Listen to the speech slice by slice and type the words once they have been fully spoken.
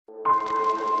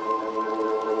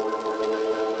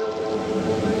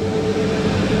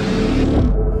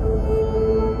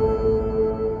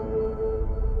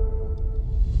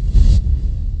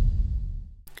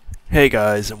Hey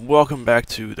guys, and welcome back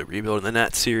to the Rebuilding the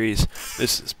Net series.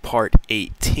 This is part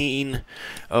 18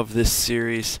 of this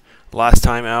series. Last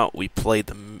time out, we played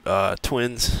the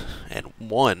Twins and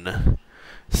won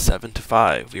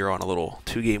 7-5. We are on a little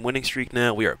two-game winning streak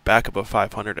now. We are back above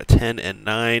 500 at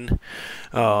 10-9.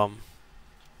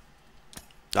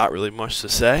 Not really much to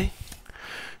say.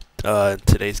 In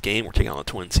today's game, we're taking on the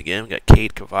Twins again. We got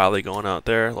Cade Cavalli going out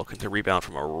there, looking to rebound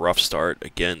from a rough start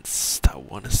against, I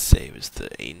want to say it was the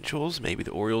Angels, maybe the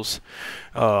Orioles.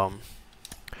 But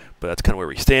that's kind of where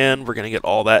we stand. We're going to get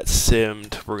all that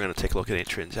simmed. We're going to take a look at any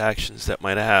transactions that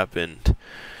might have happened.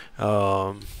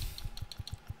 So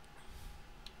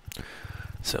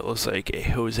it looks like a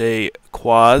Jose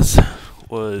Quaz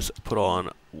was put on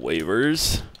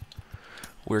waivers.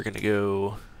 We're going to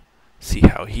go see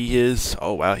how he is.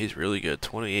 Oh wow, he's really good.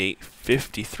 28,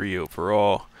 53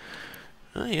 overall.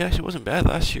 He actually wasn't bad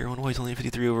last year. I wonder why he's only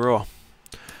 53 overall.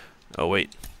 Oh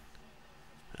wait,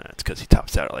 that's because he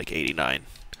tops out at like 89.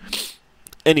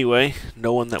 Anyway,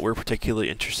 no one that we're particularly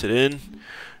interested in.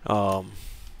 We're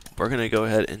gonna go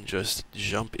ahead and just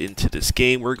jump into this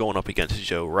game. We're going up against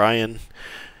Joe Ryan.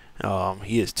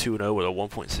 He is 2-0 with a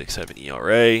 1.67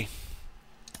 ERA.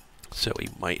 So we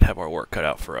might have our work cut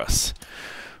out for us.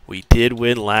 We did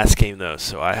win last game though,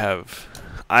 so I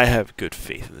have good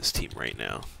faith in this team right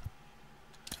now.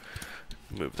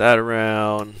 Move that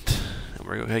around, and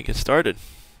we're going to go ahead and get started.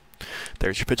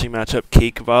 There's your pitching matchup: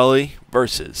 Cade Cavalli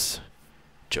versus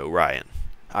Joe Ryan.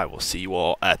 I will see you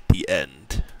all at the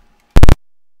end.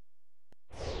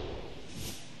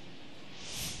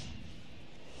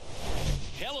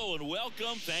 Hello and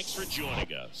welcome. Thanks for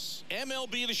joining us.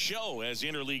 MLB The Show has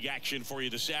interleague action for you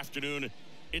this afternoon.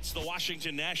 It's the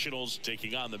Washington Nationals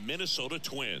taking on the Minnesota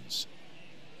Twins.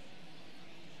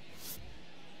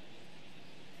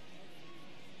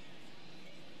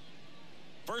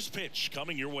 First pitch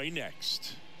coming your way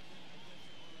next.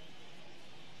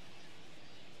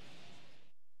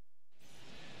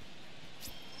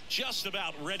 Just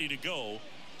about ready to go.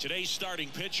 Today's starting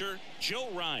pitcher, Joe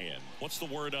Ryan. What's the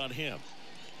word on him?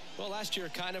 Well, last year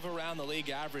kind of around the league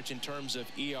average in terms of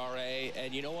ERA,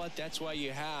 and you know what? That's why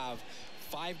you have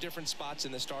 5 different spots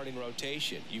in the starting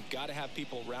rotation. You've got to have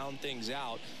people round things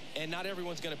out, and not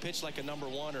everyone's going to pitch like a number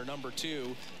 1 or number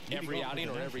 2 every outing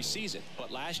or every season. But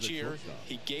last year,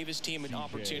 he gave his team an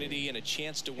opportunity and a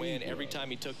chance to win every time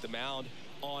he took the mound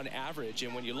on average.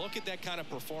 And when you look at that kind of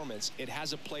performance, it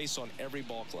has a place on every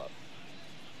ball club.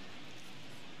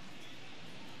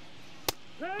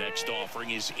 Next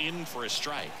offering is in for a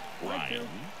strike. Ryan,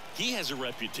 he has a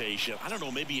reputation, I don't know,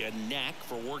 maybe a knack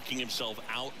for working himself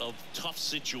out of tough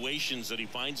situations that he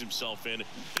finds himself in.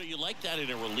 You like that in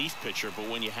a relief pitcher, but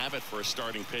when you have it for a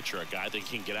starting pitcher, a guy that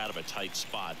can get out of a tight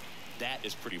spot, that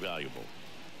is pretty valuable.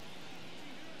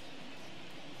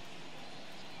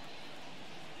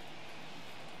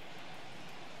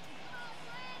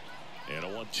 And a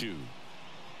 1-2.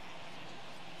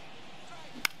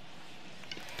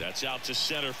 That's out to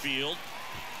center field.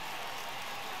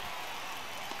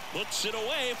 Puts it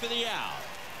away for the out.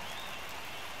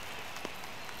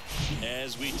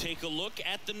 As we take a look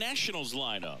at the Nationals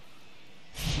lineup.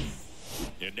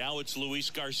 And now it's Luis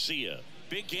Garcia.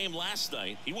 Big game last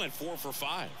night. He went 4 for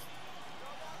 5.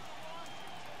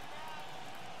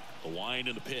 The wind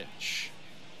and the pitch.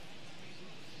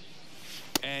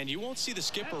 And you won't see the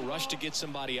skipper rush to get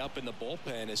somebody up in the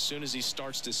bullpen as soon as he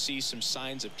starts to see some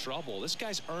signs of trouble. This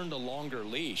guy's earned a longer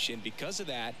leash, and because of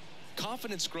that,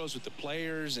 confidence grows with the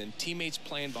players and teammates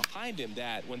playing behind him,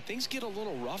 that when things get a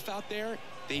little rough out there,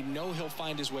 they know he'll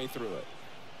find his way through it.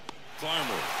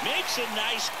 Farmer makes a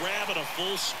nice grab and a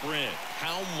full sprint.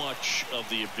 How much of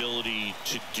the ability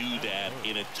to do that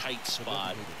in a tight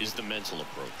spot is the mental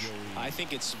approach? I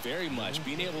think it's very much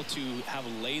being able to have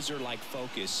laser-like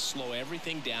focus, slow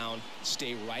everything down,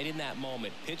 stay right in that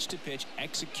moment, pitch-to-pitch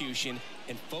execution,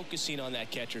 and focusing on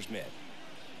that catcher's mitt.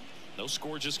 No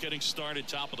score, just getting started,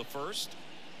 top of the first.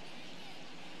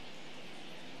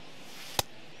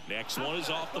 Next one is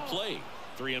off the plate.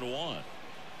 3-1.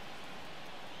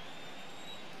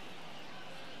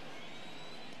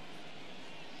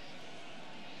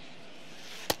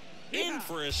 In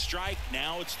for a strike.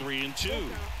 Now it's 3-2.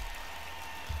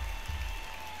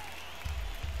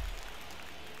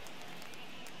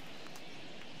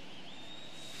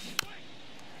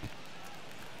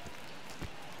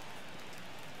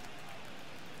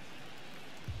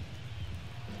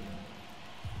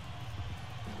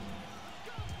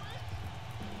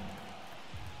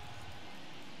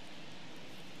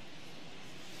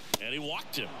 And he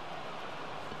walked him.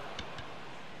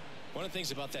 One of the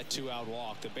things about that 2-out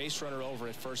walk, the base runner over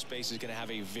at first base is going to have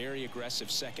a very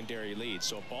aggressive secondary lead.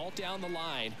 So a ball down the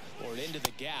line or into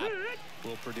the gap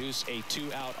will produce a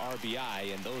 2-out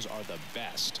RBI, and those are the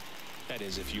best. That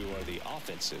is, if you are the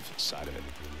offensive side of it.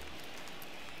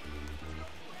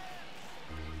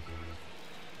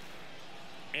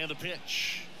 And the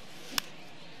pitch.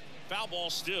 Foul ball,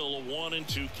 still a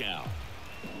 1-2 count.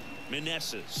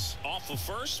 Meneses off of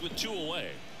first with 2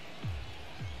 away.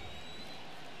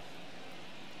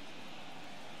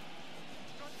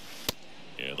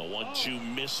 Yeah, the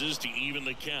 1-2 misses to even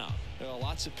the count. Well,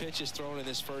 lots of pitches thrown in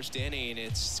this first inning.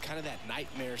 It's kind of that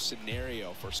nightmare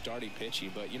scenario for starting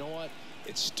pitching. But you know what?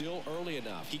 It's still early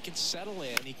enough. He can settle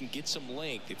in. He can get some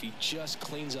length if he just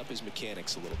cleans up his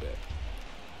mechanics a little bit.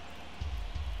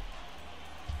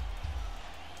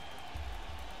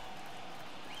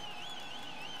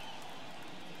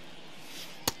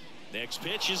 Next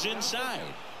pitch is inside.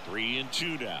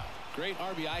 3-2 now. Great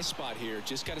RBI spot here.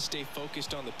 Just got to stay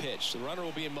focused on the pitch. The runner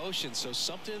will be in motion, so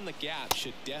something in the gap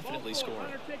should definitely score.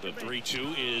 The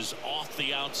 3-2 is off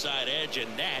the outside edge, and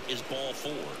that is ball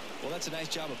 4. Well, that's a nice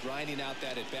job of grinding out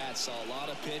that at bat. Saw a lot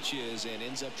of pitches and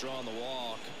ends up drawing the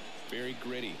walk. Very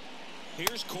gritty.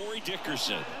 Here's Corey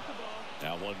Dickerson.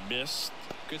 That one missed.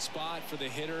 Good spot for the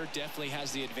hitter. Definitely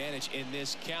has the advantage in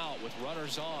this count with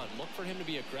runners on. Look for him to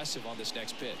be aggressive on this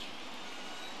next pitch.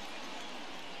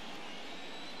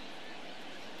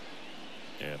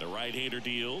 And the right-hander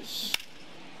deals.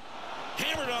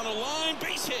 Hammered on the line,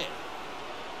 base hit.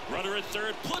 Runner at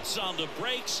third puts on the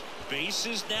brakes. Base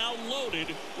is now loaded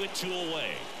with 2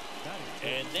 away.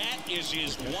 And that is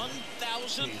his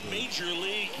 1,000th major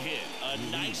league hit.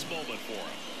 A nice moment for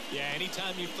him. Yeah,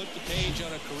 anytime you flip the page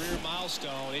on a career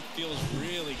milestone, it feels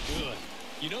really good.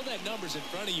 You know that number's in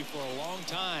front of you for a long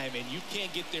time, and you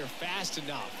can't get there fast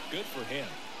enough. Good for him.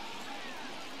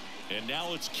 And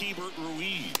now it's Keibert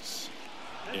Ruiz.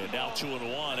 And now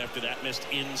 2-1 after that missed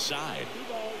inside.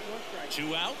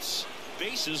 2 outs.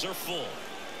 Bases are full.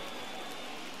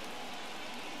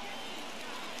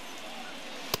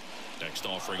 Next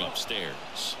offering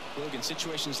upstairs. Look, in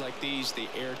situations like these, the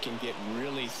air can get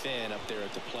really thin up there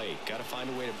at the plate. Got to find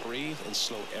a way to breathe and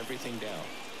slow everything down.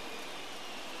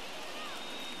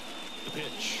 The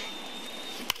pitch.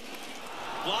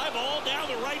 Fly ball down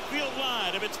the right field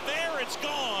line. If it's fair, it's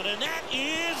gone, and that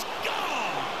is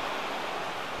gone.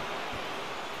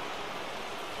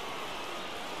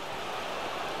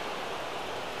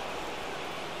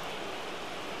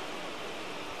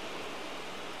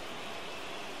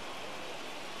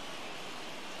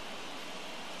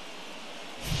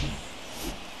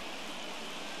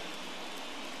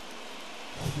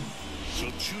 So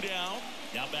 2 down.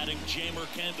 Now batting Jamer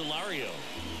Candelario.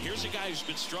 Here's a guy who's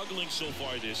been struggling so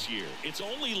far this year. It's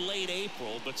only late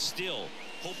April, but still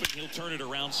hoping he'll turn it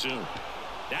around soon.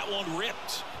 That one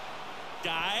ripped.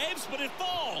 Dives, but it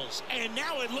falls. And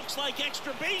now it looks like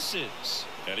extra bases.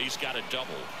 And he's got a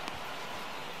double.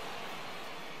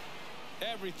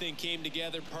 Everything came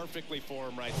together perfectly for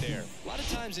him right there. A lot of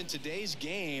times in today's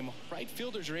game, right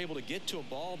fielders are able to get to a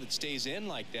ball that stays in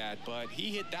like that, but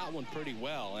he hit that one pretty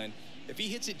well. And if he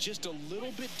hits it just a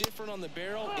little bit different on the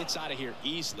barrel, it's out of here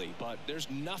easily. But there's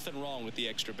nothing wrong with the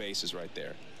extra bases right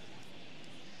there.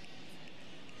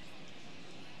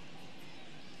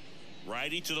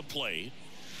 Righty to the plate.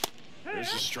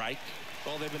 There's a strike.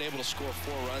 Well, they've been able to score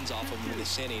 4 runs off of him in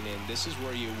this inning, and this is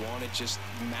where you want to just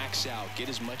max out, get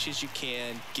as much as you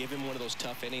can, give him one of those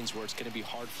tough innings where it's going to be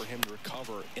hard for him to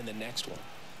recover in the next one.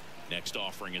 Next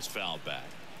offering is fouled back.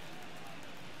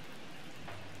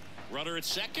 Runner at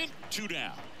second, 2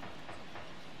 down.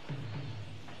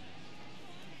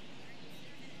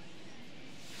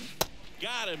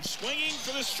 Got him swinging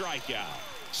for the strikeout.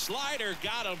 Slider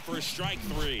got him for strike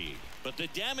 3. But the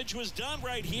damage was done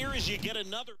right here as you get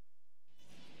another.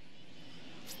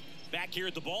 Back here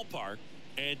at the ballpark.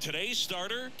 And today's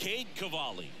starter, Cade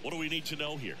Cavalli. What do we need to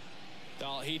know here?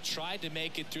 Well, he tried to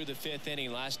make it through the 5th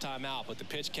inning last time out, but the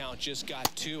pitch count just got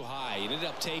too high. He ended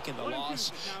up taking the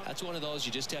loss. That's one of those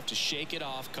you just have to shake it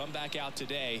off, come back out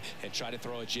today, and try to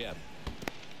throw a gem.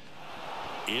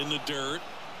 In the dirt.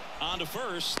 On to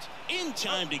first. In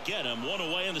time to get him. 1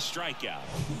 away in the strikeout.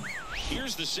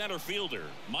 Here's the center fielder,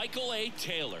 Michael A.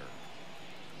 Taylor.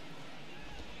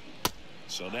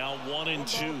 So now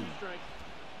 1-2.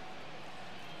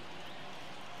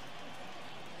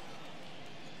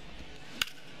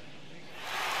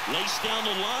 Laced down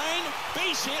the line,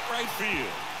 base hit right field.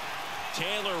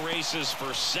 Taylor races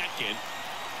for second.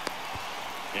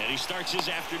 And he starts his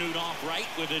afternoon off right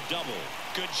with a double.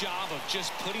 Good job of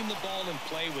just putting the ball in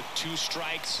play with 2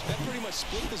 strikes. That pretty much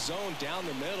split the zone down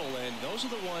the middle, and those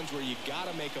are the ones where you got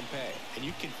to make them pay. And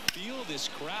you can feel this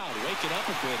crowd waking up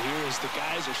a bit here as the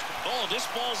guys are... Oh, this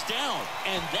ball's down,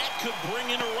 and that could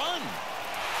bring in a run.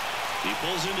 He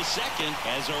pulls into second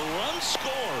as a run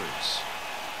scores.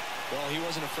 Well, he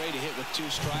wasn't afraid to hit with 2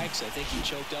 strikes. I think he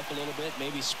choked up a little bit,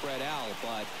 maybe spread out,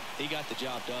 but he got the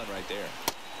job done right there.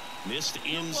 Missed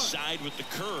inside with the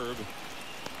curve.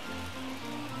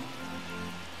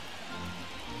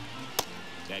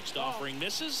 Next offering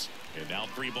misses. And now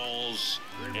 3 balls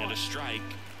and a strike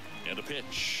and a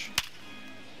pitch.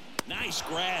 Nice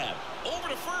grab. Over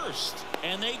to first.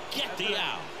 And they get the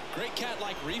out. Great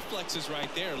cat-like reflexes right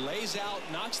there. Lays out,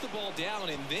 knocks the ball down,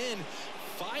 and then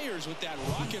fires with that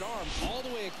rocket arm all the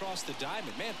way across the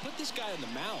diamond. Man, put this guy on the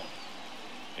mound.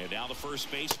 And now the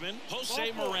first baseman,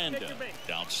 Jose Miranda.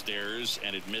 Downstairs,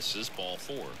 and it misses, ball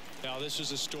 4. Now, this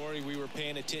is a story we were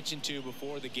paying attention to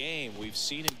before the game. We've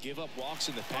seen him give up walks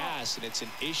in the past, and it's an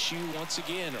issue once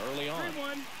again early on.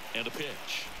 And a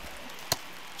pitch.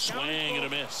 Swing and a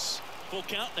miss. Full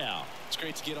count now. It's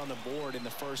great to get on the board in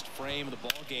the first frame of the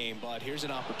ball game, but here's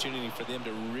an opportunity for them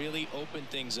to really open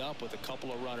things up with a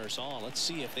couple of runners on. Let's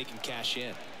see if they can cash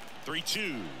in.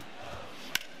 3-2.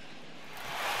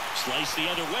 Slice the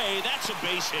other way. That's a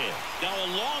base hit. Now a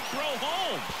long throw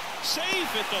home.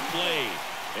 Safe at the plate.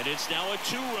 And it's now a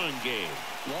 2-run game.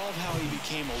 Love how he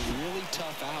became a really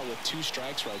tough out with 2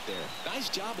 strikes right there. Nice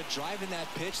job of driving that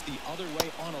pitch the other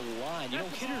way on a line. You know,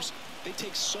 hitters, they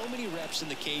take so many reps in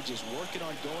the cages working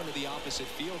on going to the opposite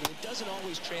field, and it doesn't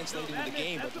always translate into the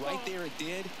game, but right there it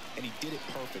did, and he did it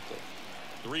perfectly.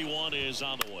 3-1 is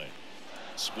on the way.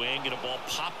 Swing and a ball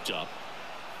popped up.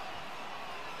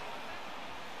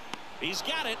 He's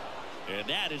got it, and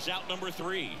that is out number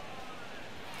 3.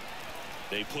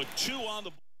 They put 2 on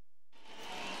the...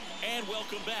 And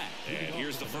welcome back. And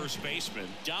here's the first baseman,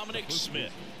 Dominic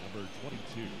Smith. Number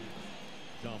 22,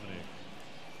 Dominic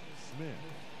Smith.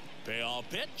 Payoff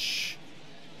pitch.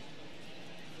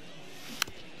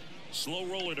 Slow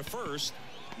roller to first.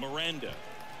 Miranda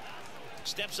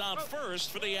steps on first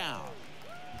for the out.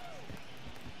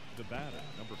 The batter,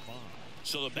 number 5.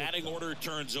 So the batting order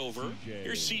turns over.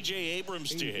 Here's C.J.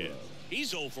 Abrams to hit. He's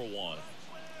 0 for 1.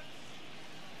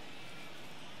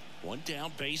 1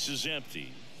 down, base is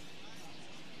empty.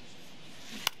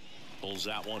 Pulls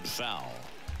that one foul.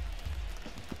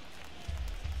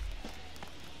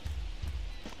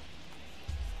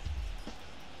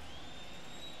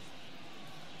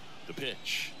 The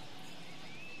pitch.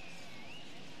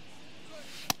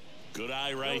 Good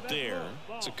eye right there.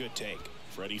 It's a good take.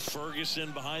 Freddie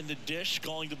Ferguson behind the dish,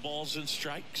 calling the balls and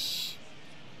strikes.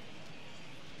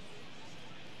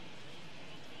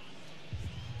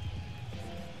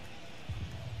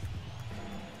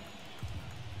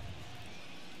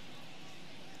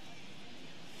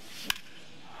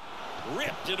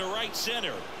 Ripped into right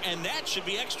center, and that should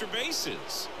be extra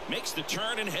bases. Makes the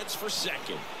turn and heads for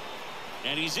second.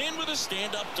 And he's in with a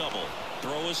stand-up double.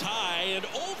 Throw is high and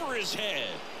over his head.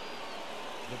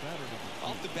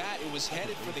 Off the bat, it was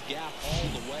headed for the gap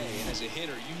all the way, and as a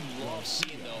hitter, you love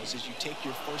seeing those as you take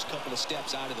your first couple of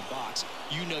steps out of the box.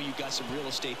 You know you've got some real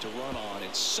estate to run on.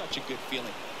 It's such a good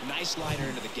feeling. Nice liner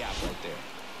into the gap right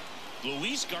there.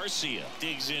 Luis Garcia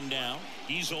digs in now.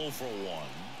 He's 0 for 1.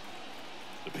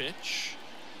 The pitch.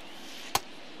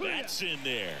 That's in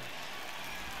there.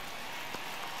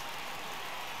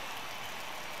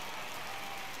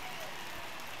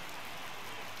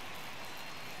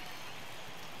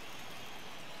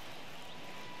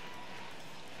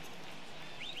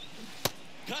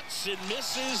 Cuts and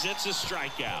misses. It's a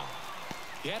strikeout.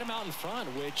 He had him out in front,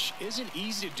 which isn't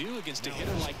easy to do against a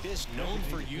hitter like this, known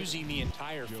for using the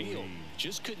entire field.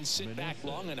 Just couldn't sit back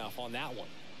long enough on that one.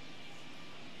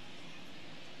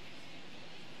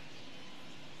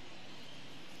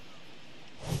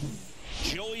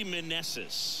 Joey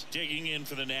Meneses digging in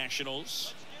for the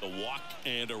Nationals. A walk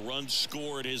and a run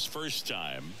scored his first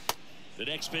time. The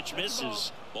next pitch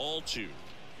misses. Ball 2.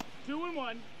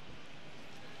 2-1.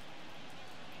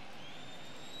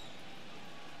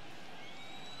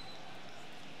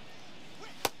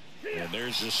 And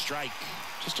there's a strike.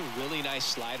 Just a really nice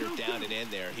slider down and in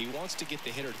there. He wants to get the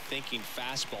hitter thinking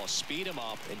fastball, speed him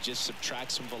up, and just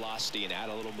subtract some velocity and add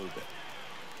a little movement.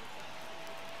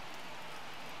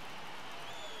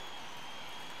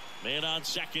 Man on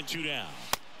second, 2 down.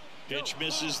 Pitch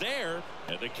misses there,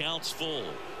 and the count's full.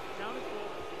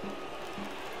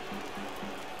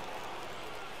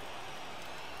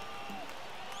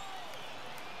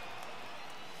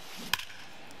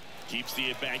 Keeps the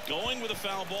at-bat going with a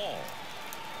foul ball.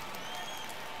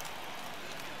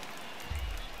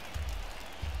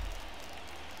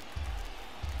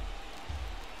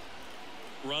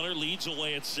 runner leads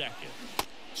away at second.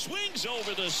 Swings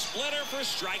over the splitter for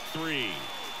strike 3.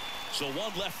 So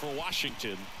one left for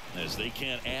Washington as they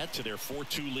can't add to their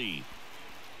 4-2 lead.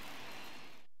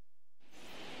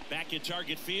 Back at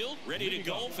target field, ready to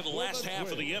go for the last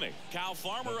half of the inning. Kyle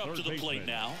Farmer up to the plate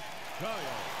now.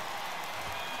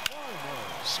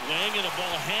 Swing and a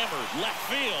ball hammered left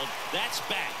field. That's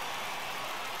back.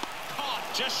 Caught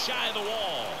just shy of the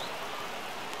wall.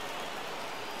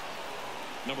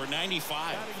 Number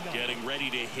 95 getting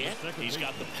ready to hit. He's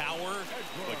got the power,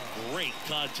 but great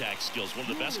contact skills. One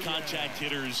of the best contact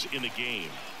hitters in the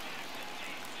game.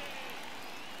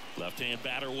 Left-hand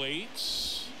batter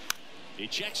waits. He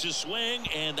checks his swing,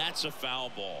 and that's a foul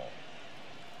ball.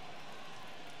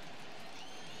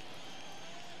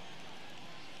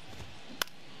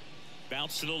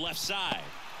 Bounce to the left side.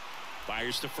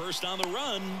 Fires to first on the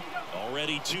run.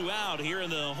 Already 2 out here in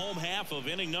the home half of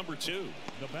inning number 2.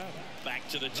 Back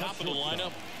to the top of the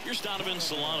lineup. Here's Donovan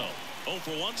Solano. 0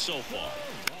 for 1 so far.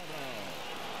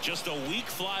 Just a weak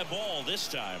fly ball this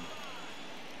time.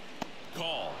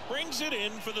 Call. Brings it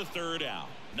in for the 3rd out.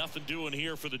 Nothing doing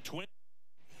here for the Twins.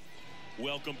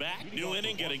 Welcome back. New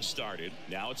inning getting started.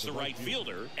 Now it's the right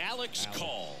fielder, Alex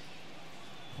Call.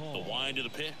 The wind of the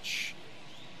pitch.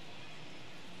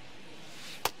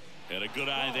 And a good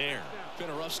eye there. Been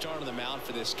a rough start on the mound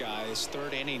for this guy. His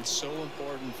 3rd inning so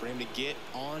important for him to get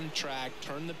on track,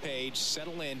 turn the page,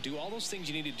 settle in, do all those things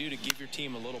you need to do to give your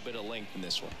team a little bit of length in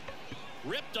this one.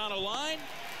 Ripped on a line,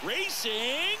 racing,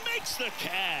 makes the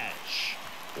catch.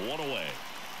 1 away.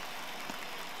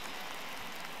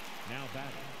 Now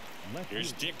batting.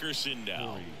 Here's Dickerson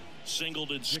now.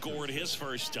 Singled and scored his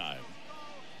first time.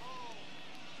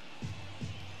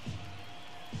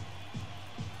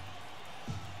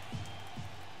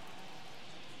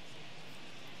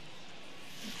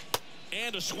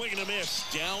 And a swing and a miss.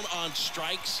 Down on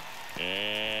strikes.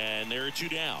 And there are 2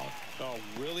 down. Oh,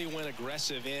 really went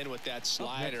aggressive in with that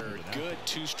slider. Good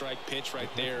 2-strike pitch right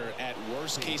there. At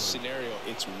worst case scenario,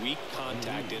 it's weak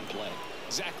contact in play.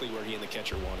 Exactly where he and the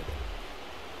catcher wanted it.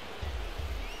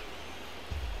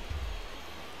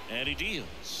 And he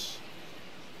deals.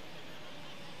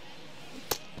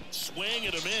 Swing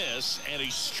and a miss, and he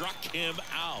struck him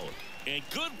out. And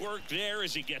good work there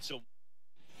as he gets a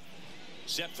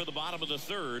set for the bottom of the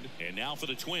 3rd. And now for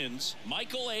the Twins,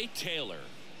 Michael A. Taylor.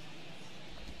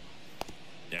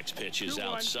 Next pitch is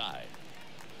outside.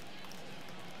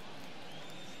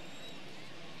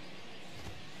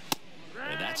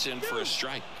 And that's in for a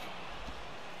strike.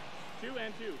 2-2.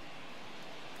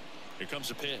 Here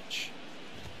comes a pitch.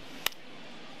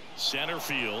 Center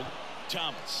field.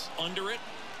 Thomas under it.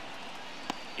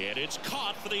 And it's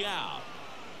caught for the out.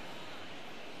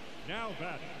 Now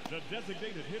batting, the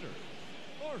designated hitter,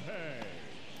 Jorge.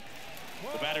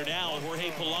 The batter now, Jorge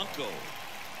Polanco.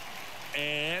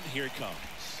 And here it comes.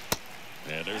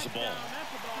 And there's a ball.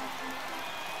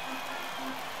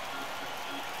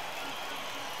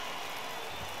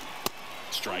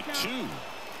 Strike 2.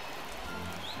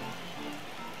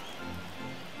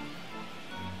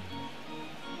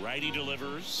 Righty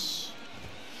delivers.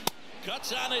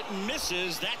 Cuts on it and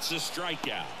misses. That's a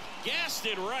strikeout. Gassed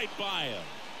it right by him.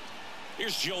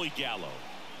 Here's Joey Gallo.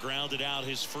 Grounded out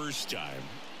his first time.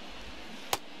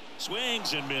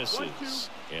 Swings and misses.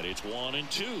 And it's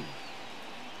 1-2.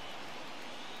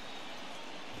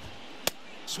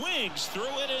 Swings through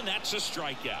it, and that's a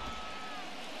strikeout.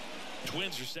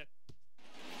 Twins are set.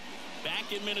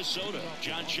 Back in Minnesota,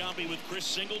 John Sciambi with Chris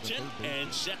Singleton,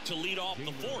 and set to lead off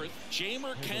the 4th,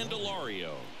 Jeimer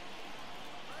Candelario.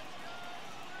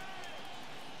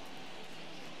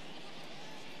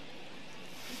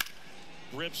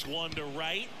 Rips one to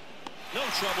right. No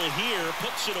trouble here.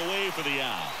 Puts it away for the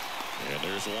out. And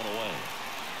there's one away.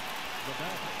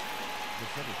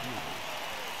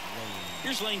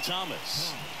 Here's Lane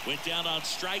Thomas. Went down on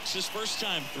strikes his first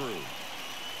time through.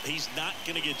 He's not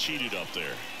going to get cheated up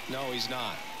there. No, he's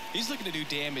not. He's looking to do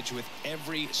damage with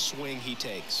every swing he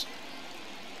takes.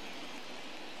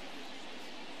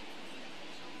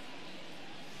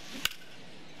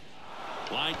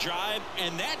 Line drive,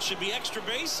 and that should be extra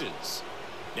bases.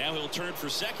 Now he'll turn for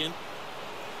second.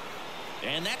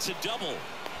 And that's a double.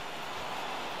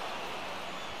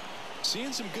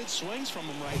 Seeing some good swings from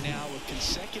him right now with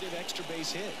consecutive extra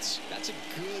base hits. That's a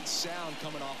good sound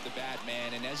coming off the bat,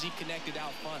 man. And as he connected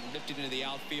out front and lifted into the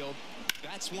outfield,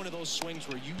 that's one of those swings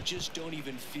where you just don't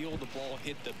even feel the ball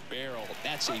hit the barrel.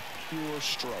 That's a pure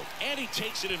stroke. And he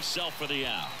takes it himself for the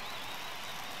out.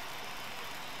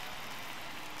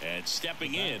 And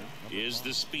stepping in is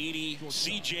the speedy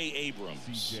C.J.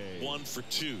 Abrams. 1 for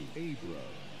 2.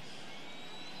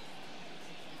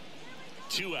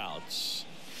 2 outs.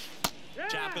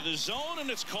 Top of the zone, and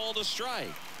it's called a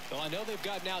strike. Well, I know they've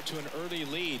gotten out to an early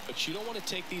lead, but you don't want to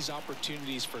take these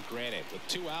opportunities for granted. With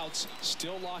 2 outs,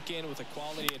 still lock in with a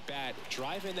quality at bat,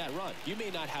 drive in that run. You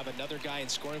may not have another guy in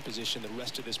scoring position the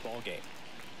rest of this ball game.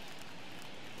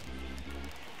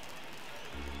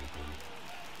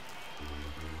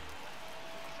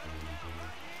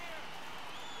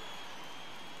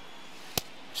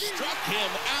 Struck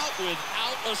him out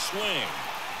without a swing.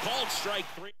 Called strike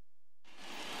 3.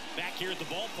 Back here at the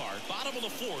ballpark, bottom of the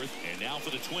 4th, and now for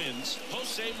the Twins,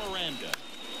 Jose Miranda.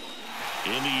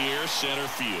 In the air, center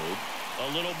field.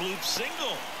 A little bloop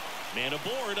single. Man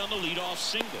aboard on the leadoff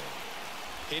single.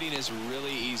 Hitting is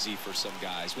really easy for some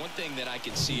guys. One thing that I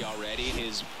can see already,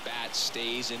 his bat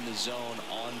stays in the zone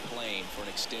on plane for an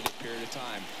extended period of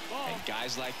time. And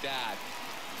guys like that,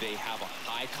 they have a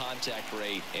high contact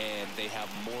rate and they have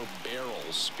more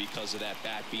barrels because of that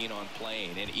bat being on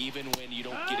plane. And even when you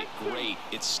don't get it great,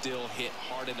 it's still hit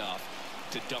hard enough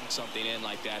to dunk something in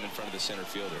like that in front of the center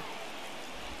fielder.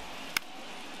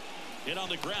 Hit on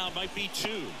the ground, might be 2.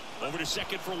 Over to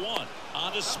second for 1.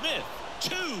 On to Smith.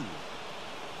 2.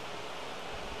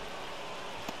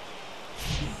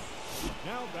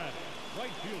 Now batting,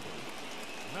 right fielder,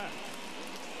 Max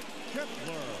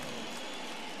Kepler.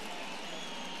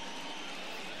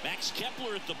 Max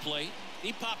Kepler at the plate.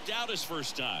 He popped out his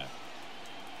first time.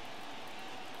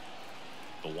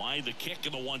 The wide, the kick,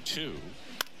 and the 1-2.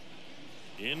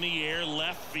 In the air,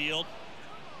 left field.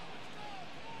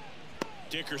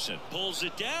 Dickerson pulls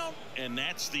it down, and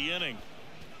that's the inning.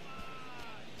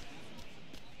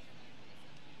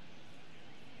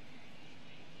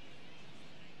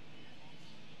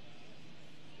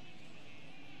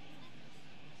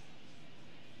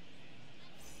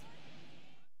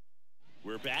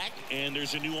 We're back, and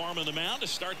there's a new arm on the mound to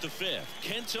start the 5th.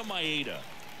 Kenta Maeda.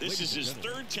 This is his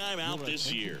 3rd time out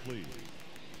this year. Please.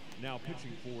 Now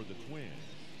pitching for the Twins,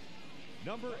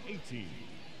 number 18,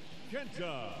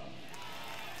 Kenta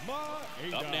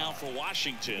Maeda. Up now for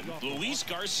Washington, Luis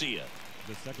Garcia.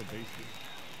 The second baseman,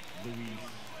 Luis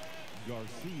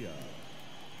Garcia.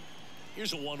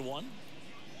 Here's a 1-1.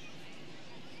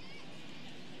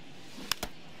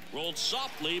 Rolled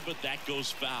softly, but that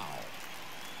goes foul.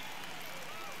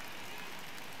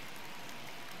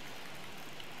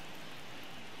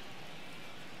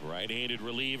 Right-handed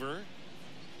reliever.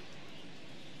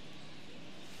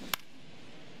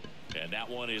 And that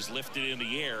one is lifted in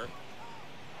the air.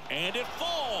 And it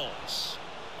falls.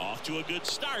 Off to a good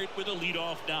start with a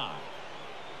leadoff knock.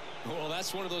 Well,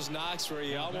 that's one of those knocks where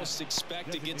you almost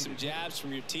expect to get some jabs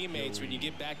from your teammates when you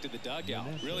get back to the dugout.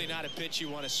 Really not a pitch you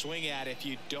want to swing at if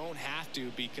you don't have to,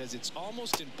 because it's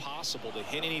almost impossible to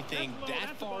hit anything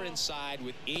that far inside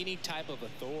with any type of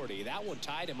authority. That one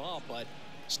tied him up, but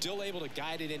still able to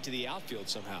guide it into the outfield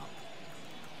somehow.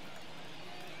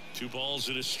 2 balls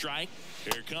and a strike.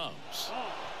 Here it comes.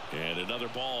 And another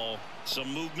ball.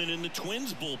 Some movement in the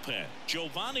Twins bullpen.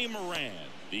 Giovanni Moran,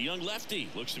 the young lefty,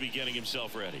 looks to be getting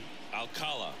himself ready.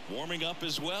 Alcala warming up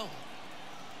as well.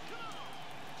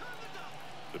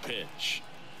 The pitch.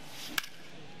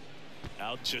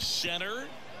 Out to center.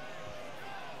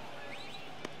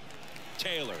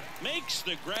 Taylor makes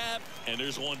the grab, and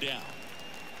there's one down.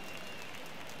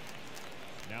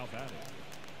 Now batting,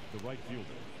 the right fielder,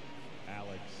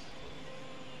 Alex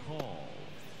Call.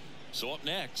 So up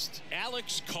next,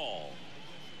 Alex Call.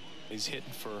 He's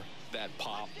hitting for that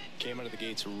pop. Came out of the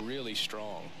gates really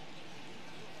strong.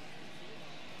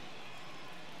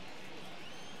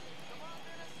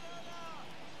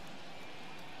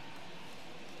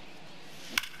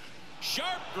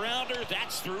 Sharp grounder.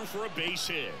 That's through for a base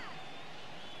hit.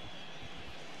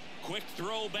 Quick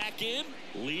throw back in.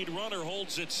 Lead runner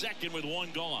holds at second with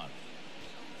 1 gone.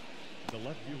 The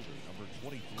left fielder, number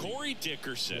 23, Corey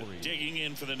Dickerson digging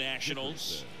in for the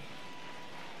Nationals.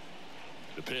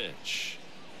 The pitch.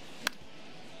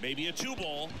 Maybe a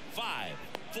 2-ball. 5,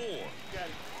 4,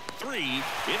 3.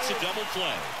 It's a double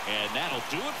play, and that'll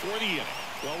do it for the inning.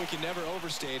 Well, we can never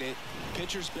overstate it.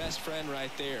 Pitcher's best friend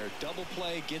right there. Double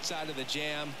play, gets out of the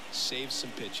jam, saves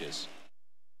some pitches.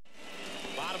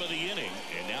 Bottom of the inning,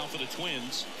 and now for the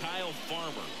Twins, Kyle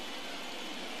Farmer.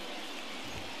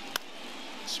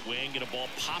 Swing, and a ball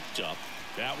popped up.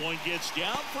 That one gets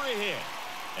down for a hit,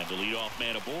 and the leadoff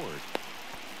man aboard.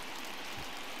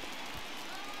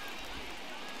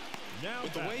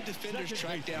 With the way defenders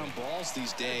track down balls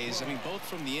these days, I mean, both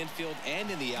from the infield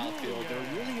and in the outfield, there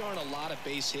really aren't a lot of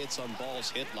base hits on balls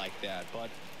hit like that.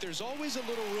 But there's always a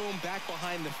little room back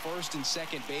behind the first and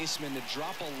second baseman to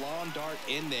drop a lawn dart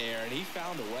in there, and he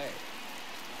found a way.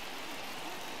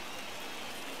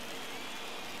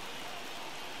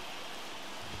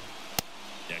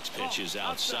 Next pitch is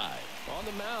outside. On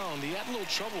the mound, he had a little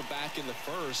trouble back in the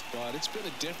first, but it's been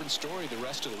a different story the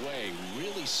rest of the way.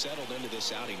 Really settled into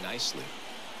this outing nicely.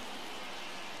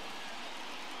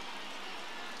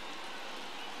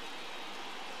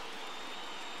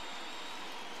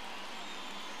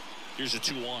 Here's a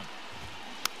 2-1.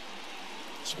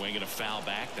 Swing and a foul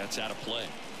back. That's out of play.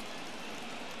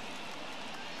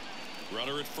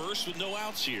 Runner at first with no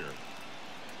outs here.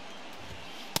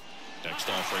 Next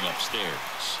offering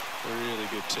upstairs. Really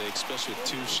good take, especially with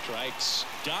 2 strikes.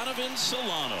 Donovan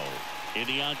Solano in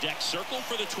the on-deck circle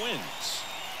for the Twins.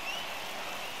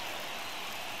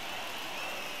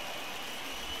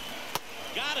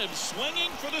 Got him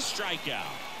swinging for the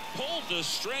strikeout. Pulled the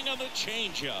string on the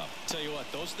changeup. Tell you what,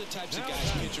 those are the types of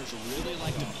guys pitchers really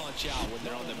like to punch out when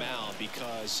they're on the mound,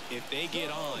 because if they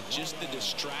get on, just the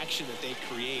distraction that they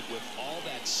create with all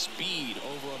that speed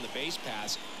over on the base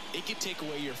pass, it can take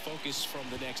away your focus from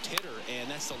the next hitter, and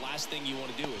that's the last thing you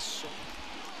want to do. Is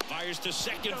fires to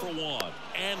second for 1,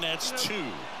 and that's 2.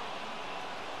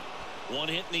 1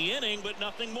 hit in the inning, but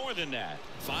nothing more than that.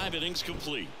 5 innings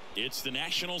complete. It's the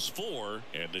Nationals 4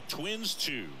 and the Twins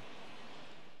 2.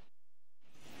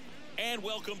 And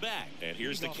welcome back. And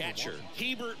here's the catcher,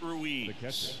 Hebert Ruiz. The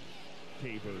catcher,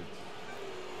 Cade Cavalli.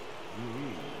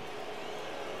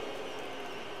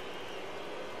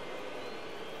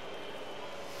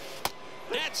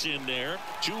 That's in there.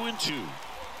 2-2.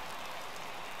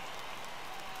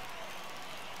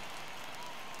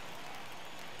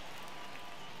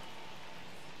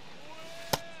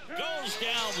 Goes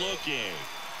down looking.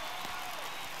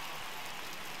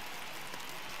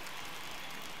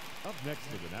 Up next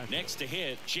to the Nationals. Next to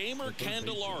hit, Jeimer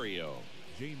Candelario.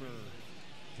 Jeimer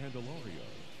Candelario.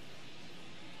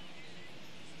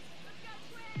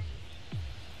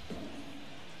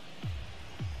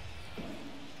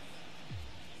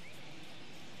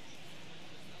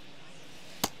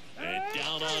 And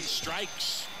down on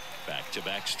strikes.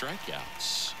 Back-to-back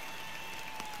strikeouts.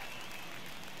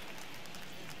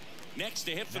 Next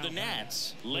to hit for the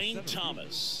Nats, Lane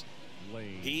Thomas.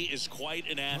 He is quite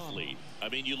an athlete. I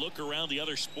mean, you look around the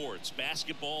other sports,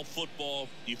 basketball, football,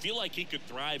 you feel like he could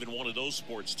thrive in one of those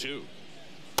sports too.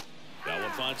 That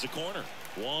one finds the corner.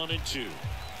 1-2.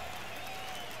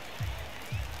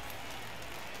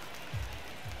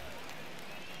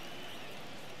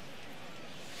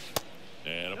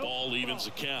 And a ball evens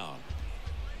the count.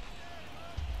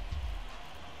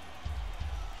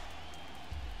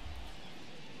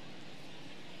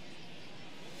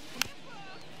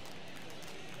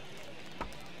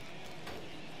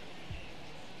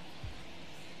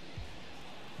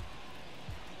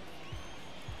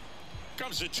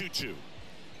 Comes a 2-2.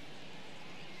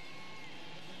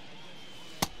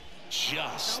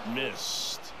 Just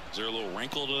missed. Is there a little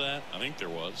wrinkle to that? I think there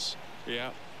was.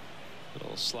 Yeah.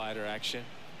 Little slider action.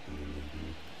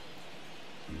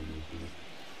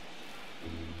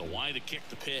 The wide to kick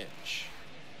the pitch.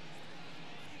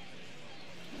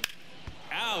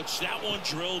 Ouch, that one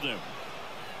drilled him.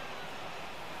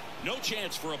 No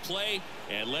chance for a play,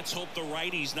 and let's hope the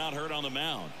righty's not hurt on the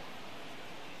mound.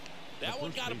 That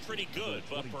one got him pretty good,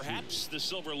 but perhaps the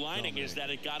silver lining is that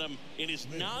it got him in his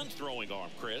non-throwing arm,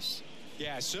 Chris.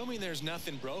 Yeah, assuming there's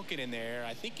nothing broken in there,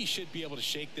 I think he should be able to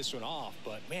shake this one off.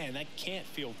 But, man, that can't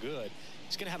feel good.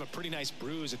 He's going to have a pretty nice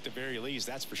bruise at the very least,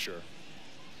 that's for sure.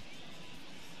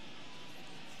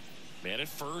 Man at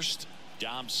first,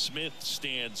 Dom Smith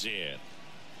stands in.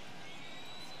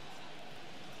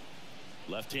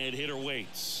 Left-hand hitter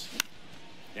waits.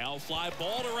 Now fly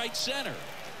ball to right center.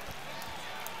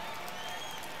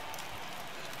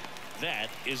 That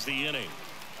is the inning.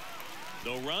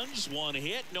 No runs, 1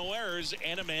 hit, no errors,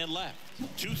 and a man left.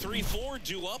 2-3-4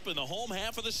 due up in the home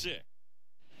half of the 6th.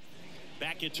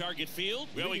 Back at target field.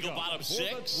 Well, we go bottom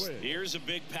 6. Here's a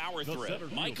big power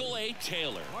threat. Michael A.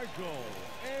 Taylor. Michael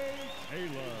A.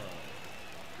 Taylor.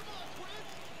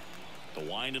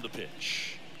 The wind of the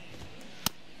pitch.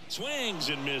 Swings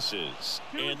and misses.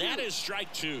 And that is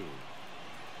strike 2.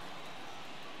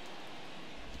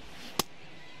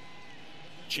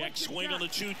 Check swing on the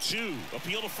 2-2.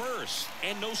 Appeal to first.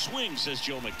 And no swing, says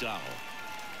Joe McDonald.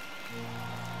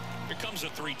 Here comes a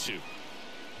 3-2.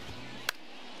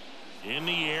 In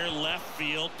the air, left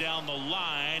field, down the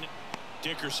line.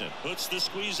 Dickerson puts the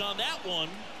squeeze on that one.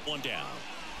 1 down.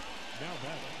 Now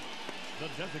batting, the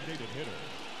designated hitter,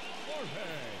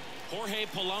 Jorge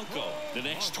Polanco, the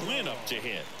next Twin up to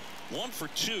hit. 1 for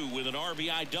 2 with an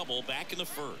RBI double back in the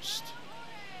first.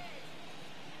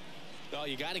 Well,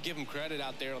 you got to give him credit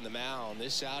out there on the mound.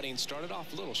 This outing started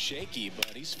off a little shaky,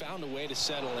 but he's found a way to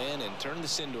settle in and turn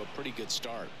this into a pretty good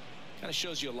start. Kind of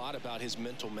shows you a lot about his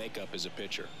mental makeup as a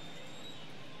pitcher.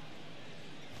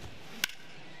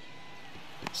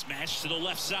 Smash to the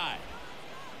left side.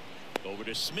 Over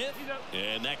to Smith,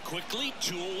 and that quickly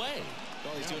 2 away.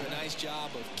 Well, he's doing a nice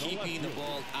job of keeping the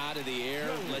ball out of the air,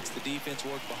 lets the defense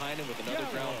work behind him with another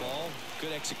ground ball.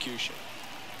 Good execution.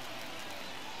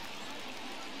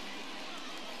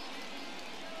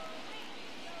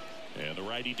 And the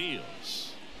righty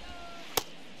deals.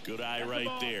 Good eye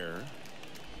right there.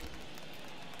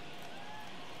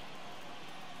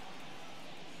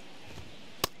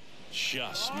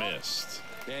 Just missed.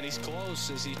 And he's close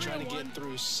as he's trying to get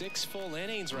through 6 full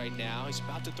innings right now. He's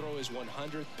about to throw his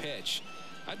 100th pitch.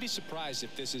 I'd be surprised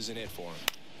if this isn't it for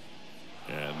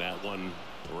him. And that one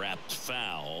wrapped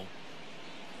foul.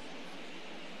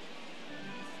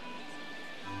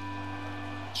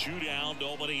 2 down,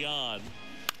 nobody on.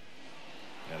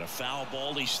 And a foul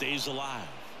ball, he stays alive.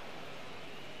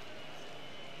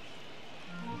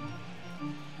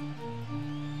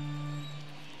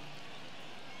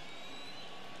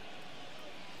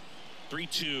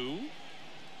 (3-2).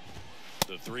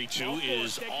 The 3-2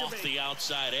 is off the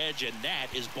outside edge, and that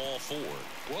is ball 4.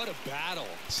 What a battle.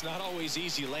 It's not always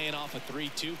easy laying off a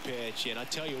 3-2 pitch, and I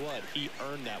tell you what, he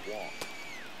earned that walk.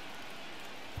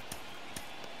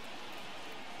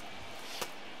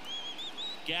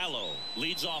 Gallo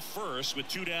leads off first with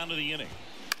 2 down to the inning.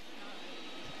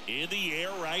 In the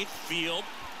air, right field.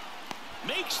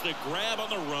 Makes the grab on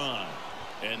the run.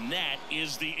 And that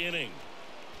is the inning.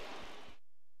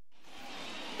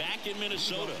 Back in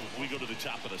Minnesota, we go to the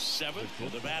top of the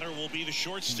 7th. The batter will be the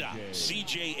shortstop,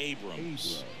 C.J.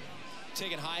 Abrams.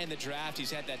 Taken high in the draft, he's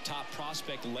had that top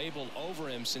prospect labeled over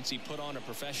him since he put on a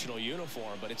professional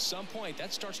uniform. But at some point,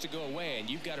 that starts to go away, and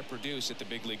you've got to produce at the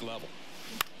big league level.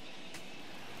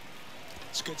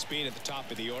 It's good speed at the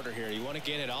top of the order here. You want to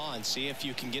get it on, see if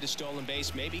you can get a stolen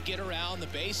base, maybe get around the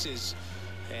bases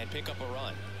and pick up a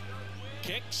run.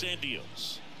 Kicks and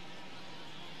deals.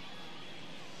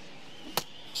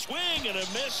 Swing and a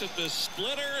miss at the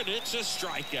splitter, and it's a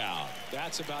strikeout.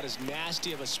 That's about as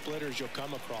nasty of a splitter as you'll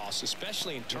come across,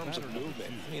 especially in terms of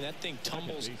movement. I mean, that thing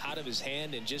tumbles out of his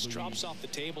hand and just drops off the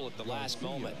table at the last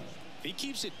moment. If he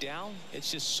keeps it down,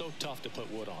 it's just so tough to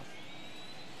put wood on.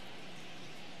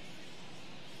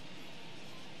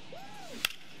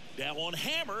 That one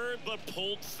hammered, but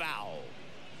pulled foul.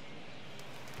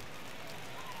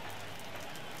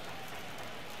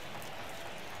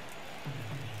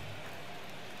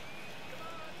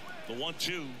 The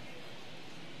 1-2.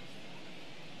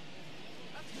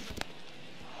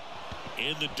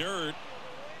 In the dirt.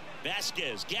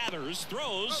 Vasquez gathers,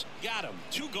 throws, got him.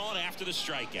 2 gone after the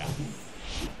strikeout.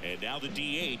 And now the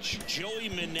DH, Joey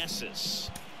Meneses.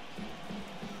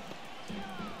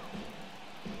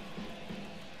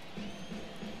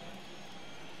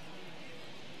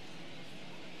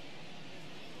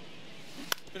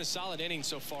 Been a solid inning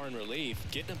so far in relief.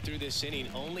 Getting them through this inning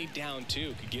only down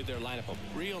 2 could give their lineup a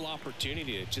real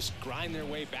opportunity to just grind their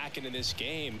way back into this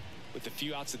game with the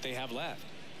few outs that they have left.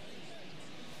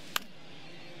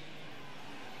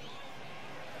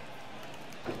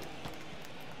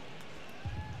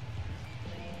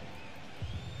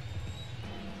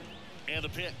 And the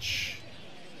pitch.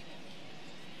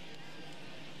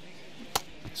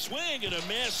 Swing and a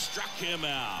miss, struck him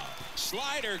out.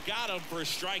 Slider got him for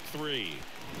strike 3.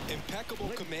 Impeccable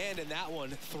command in that one.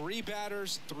 3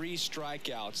 batters, 3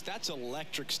 strikeouts. That's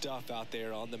electric stuff out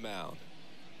there on the mound.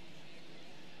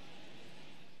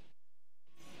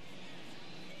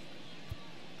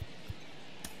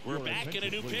 We're back in a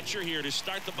new pitcher here to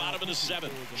start the bottom of the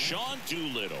 7th. Sean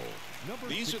Doolittle.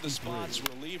 These are the spots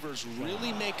relievers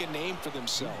really make a name for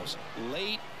themselves.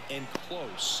 Late and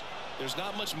close. There's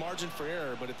not much margin for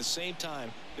error, but at the same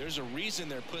time, there's a reason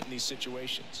they're put in these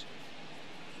situations.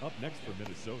 Up next for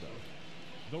Minnesota,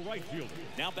 the right fielder.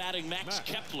 Now batting Max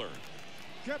Kepler.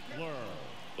 Kepler.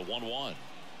 The 1-1.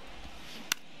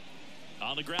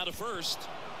 On the ground to first.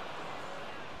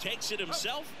 Takes it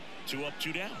himself. 2 up,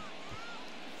 2 down.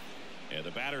 And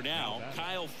the batter now,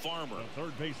 Kyle Farmer.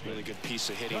 Third baseman. Really good piece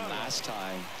of hitting last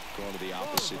time, going to the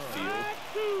opposite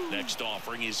field. Next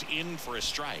offering is in for a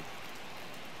strike.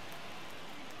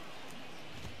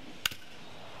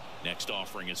 Next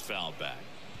offering is fouled back.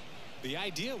 The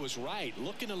idea was right,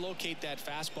 looking to locate that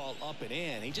fastball up and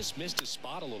in. He just missed his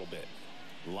spot a little bit.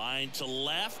 Line to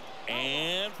left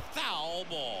and foul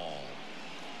ball.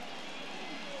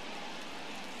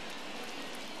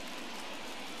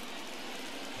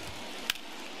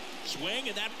 Swing,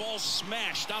 and that ball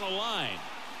smashed on a line.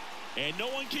 And no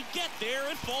one can get there.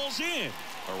 It falls in.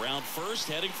 Around first,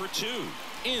 heading for 2.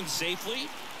 In safely.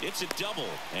 It's a double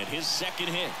and his second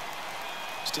hit.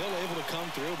 Still able to come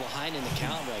through behind in the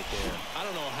count right there. I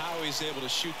don't know how he's able to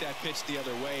shoot that pitch the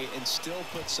other way and still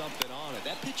put something on it.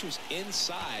 That pitch was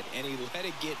inside, and he let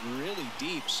it get really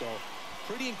deep. So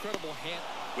pretty incredible hand.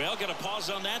 Well, got to pause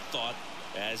on that thought,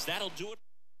 as that'll do it.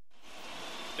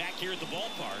 Back here at the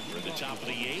ballpark for the top of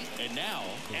the 8th, and now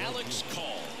Alex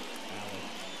Call.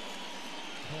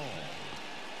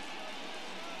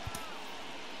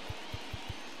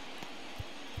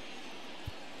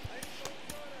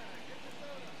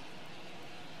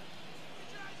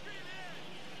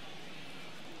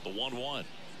 The 1-1.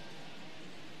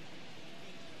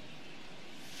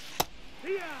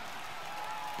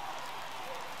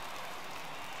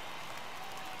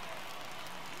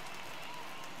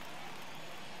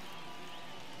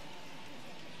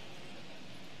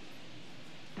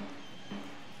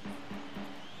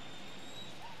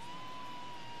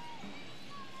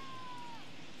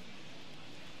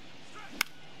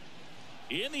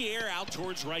 In the air, out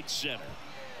towards right center.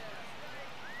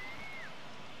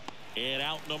 And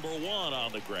out number 1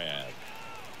 on the grab.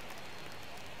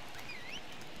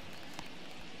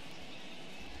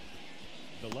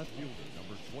 The left fielder,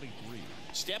 number 23.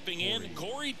 Stepping in,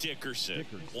 Corey Dickerson.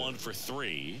 1 for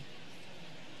 3.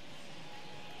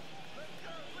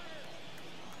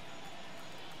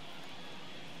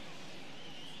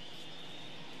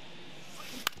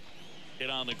 Hit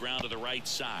on the ground to the right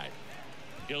side.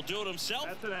 He'll do it himself.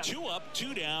 2 up,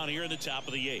 2 down here in the top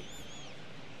of the 8th.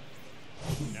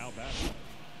 Now batting,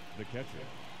 the catcher,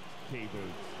 Cade.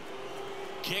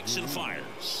 Kicks and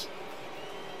fires.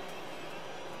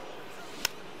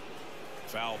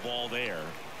 Foul ball there.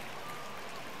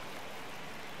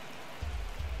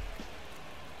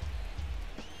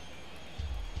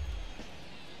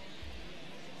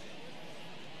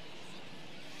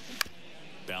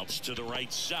 Bounce to the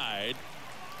right side.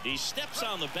 He steps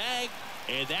on the bag,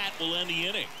 and that will end the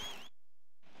inning.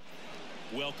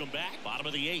 Welcome back, bottom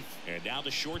of the 8th, and now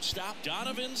the shortstop,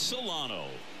 Donovan Solano.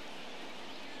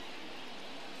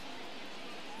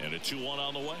 And a 2-1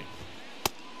 on the way.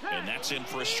 And that's in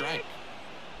for a strike.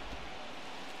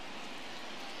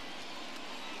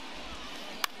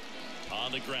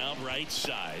 On the ground, right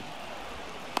side.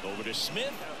 Over to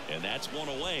Smith, and that's 1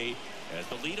 away as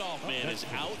the leadoff man is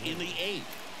out in the 8th.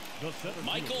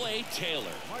 Michael A.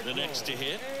 Taylor, the next to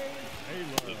hit.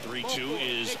 The 3-2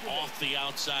 is off the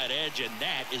outside edge, and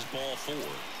that is ball 4.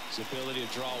 His ability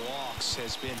to draw walks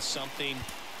has been something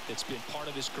that's been part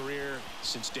of his career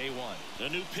since day 1. The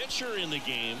new pitcher in the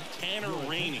game, Tanner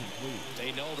Rainey.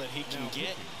 They know that he can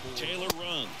get. Taylor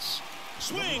runs.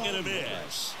 Swing and a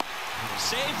miss.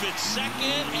 Safe at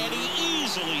second, and he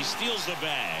easily steals the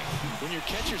bag. When your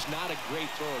catcher's not a great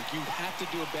thrower, you have to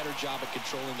do a better job at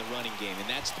controlling the running game, and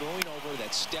that's throwing over,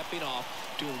 that's stepping off,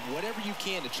 doing whatever you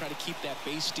can to try to keep that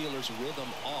base stealer's rhythm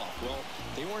off. Well,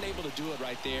 they weren't able to do it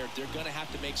right there. They're going to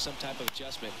have to make some type of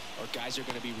adjustment, or guys are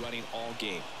going to be running all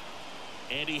game.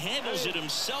 And he handles it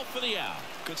himself for the out.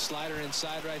 Good slider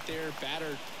inside right there.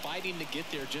 Batter fighting to get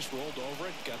there, just rolled over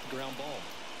it, got the ground ball.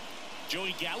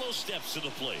 Joey Gallo steps to the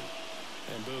plate.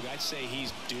 And Boog, I'd say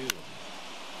he's due.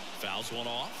 Fouls one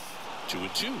off.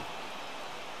 2-2.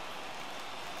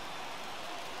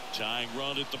 Tying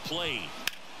run at the plate.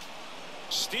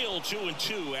 Still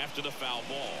 2-2 after the foul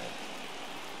ball.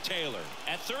 Taylor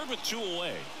at third with 2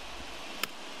 away.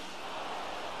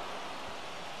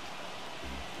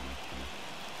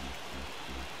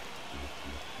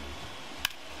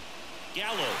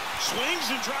 Gallo swings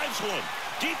and drives one.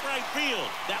 Deep right field.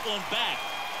 That one back.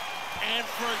 And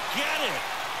forget it.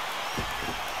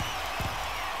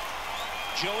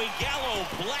 Joey Gallo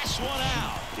blasts one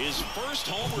out. His first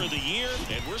homer of the year,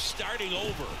 and we're starting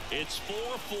over. It's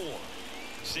 4-4.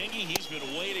 Singy, he's been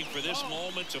waiting for this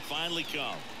moment to finally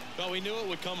come. Well, we knew it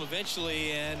would come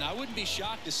eventually, and I wouldn't be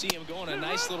shocked to see him go on a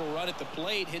nice little run at the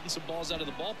plate, hitting some balls out of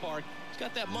the ballpark. He's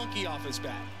got that monkey off his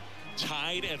back.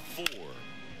 Tied at 4.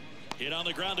 Hit on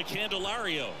the ground to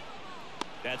Candelario.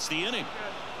 That's the inning.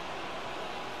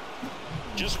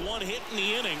 Just one hit in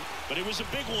the inning, but it was a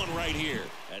big one right here.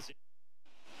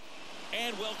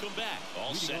 And welcome back.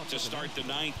 All set to start the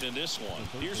 9th in this one.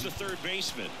 Here's the third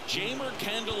baseman, Jeimer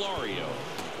Candelario.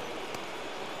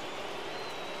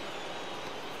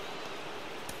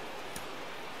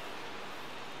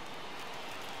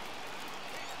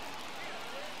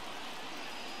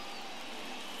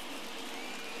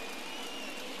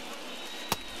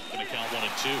 Gonna count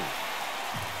 1-2.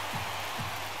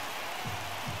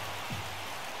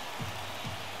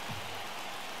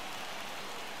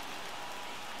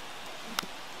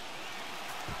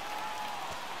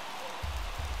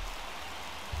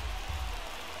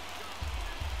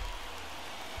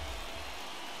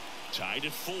 Tied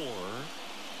at 4.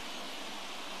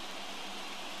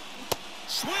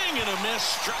 Swing and a miss,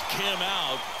 struck him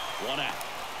out. 1 out.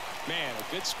 Man, a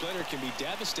good splitter can be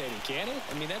devastating, can't it?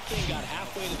 I mean, that thing got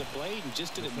halfway to the plate and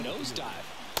just did a nosedive.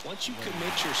 Once you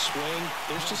commit your swing,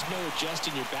 there's just no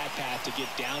adjusting your bat path to get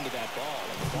down to that ball.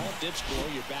 And the ball dips below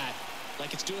your bat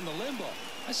like it's doing the limbo.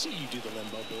 I see you do the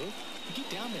limbo, Boo. You get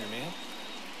down there, man.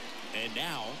 And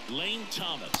now, Lane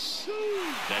Thomas.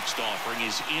 Next offering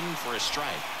is in for a strike.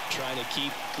 Trying to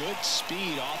keep good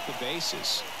speed off the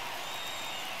bases.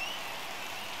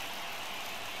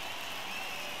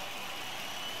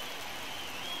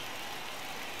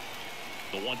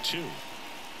 The 1-2.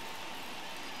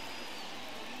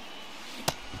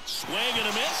 Swing and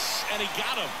a miss, and he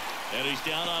got him. And he's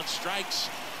down on strikes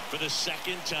for the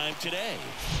second time today.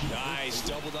 Nice,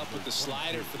 doubled up with the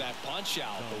slider for that punch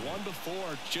out. The one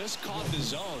before just caught the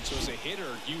zone, so as a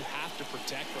hitter, you have to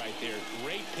protect right there.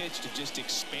 Great pitch to just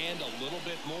expand a little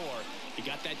bit more. He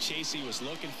got that chase he was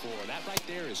looking for. That right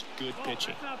there is good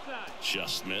pitching.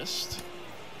 Just missed.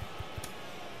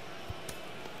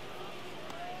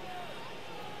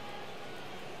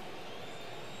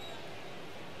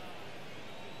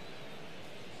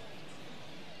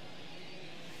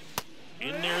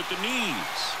 In there at the knees.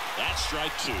 That's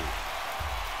strike 2.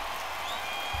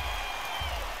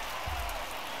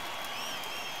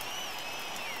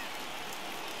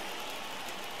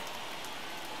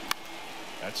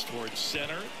 That's towards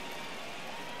center.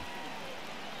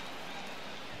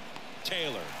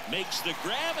 Taylor makes the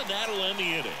grab, and that'll end the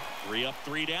inning. 3 up,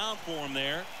 3 down for him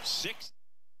there. 6.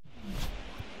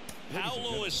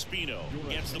 Paulo Espino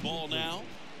gets the ball now,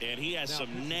 and he has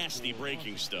some nasty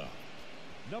breaking stuff.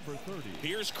 Number 30.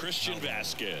 Here's Christian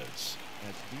Vasquez.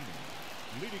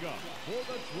 Leading up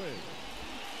for the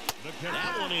Twins.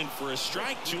 That one in for a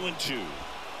strike. 2-2.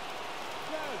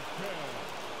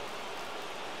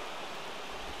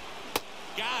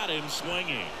 Got him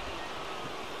swinging.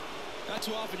 Not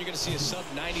too often you're going to see a sub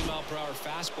 90-mile-per-hour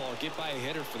fastball get by a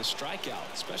hitter for the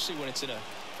strikeout, especially when it's in a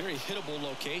very hittable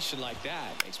location like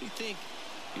that. Makes me think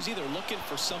he was either looking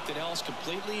for something else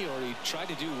completely or he tried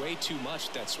to do way too much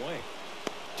with that swing.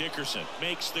 Dickerson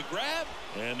makes the grab,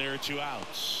 and there are 2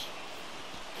 outs.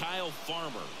 Kyle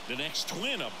Farmer, the next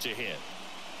Twin up to hit.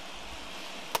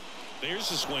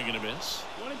 There's a swing and a miss.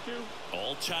 1-2.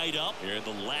 All tied up here in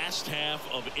the last half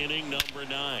of inning number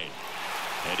 9.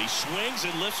 And he swings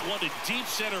and lifts one to deep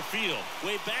center field.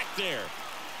 Way back there.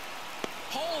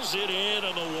 Pulls it in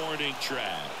on the warning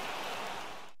track.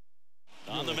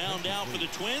 On the mound now for the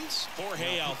Twins,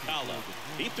 Jorge Alcala.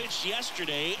 He pitched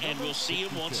yesterday, and we'll see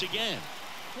him once again.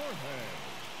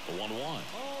 The 1-1.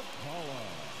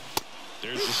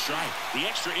 There's the strike. The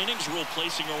extra innings rule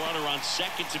placing a runner on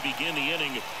second to begin the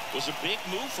inning was a big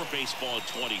move for baseball in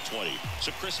 2020.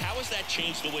 So, Chris, how has that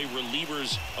changed the way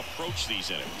relievers approach these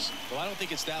innings? Well, I don't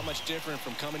think it's that much different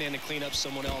from coming in to clean up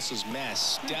someone else's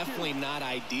mess. Definitely not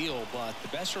ideal, but the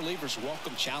best relievers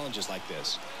welcome challenges like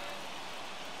this.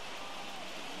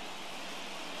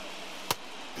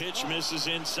 Pitch misses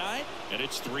inside, and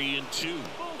it's 3-2.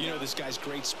 You know, this guy's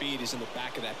great speed is in the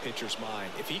back of that pitcher's mind.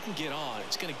 If he can get on,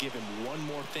 it's going to give him one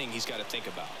more thing he's got to think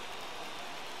about.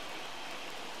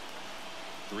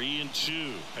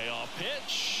 3-2. Payoff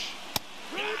pitch.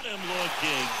 Got him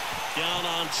looking. Down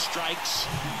on strikes,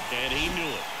 and he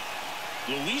knew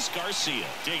it. Luis Garcia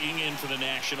digging in for the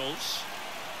Nationals.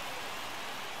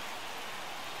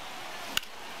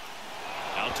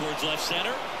 Out towards left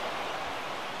center.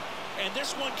 And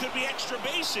this one could be extra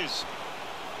bases.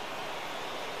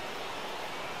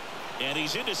 And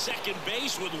he's into second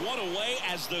base with 1 away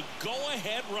as the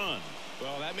go-ahead run.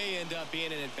 Well, that may end up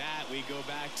being an at-bat we go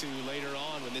back to later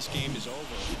on when this game is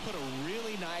over. He put a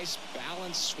really nice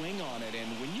balanced swing on it, and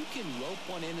when you can rope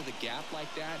one into the gap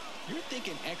like that, you're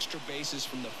thinking extra bases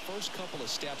from the first couple of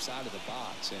steps out of the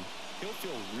box, and he'll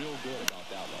feel real good about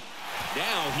that one.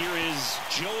 Now here is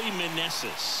Joey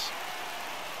Meneses.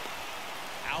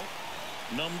 Out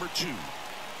number 2.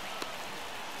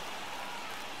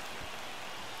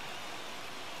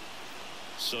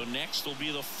 So next will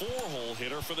be the 4-hole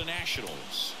hitter for the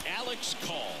Nationals, Alex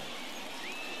Call.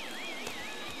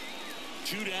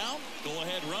 2 down,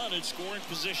 go-ahead run in scoring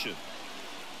position.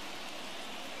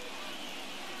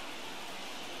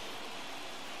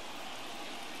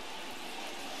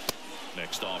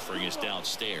 Next offering is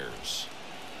downstairs.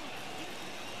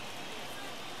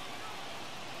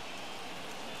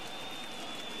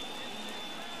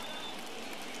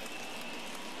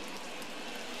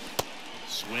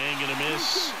 Swing and a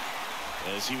miss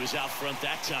as he was out front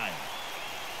that time.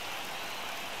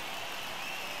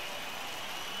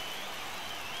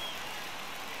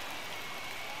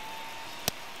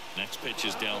 Next pitch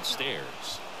is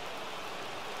downstairs.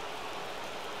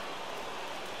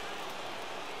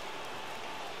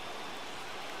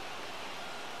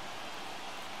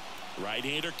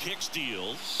 Right-hander kicks,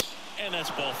 deals, and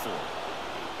that's ball 4.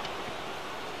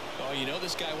 Oh, you know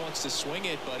this guy wants to swing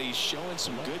it, but he's showing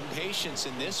some good patience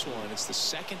in this one. It's the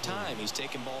second time he's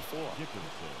taken ball 4.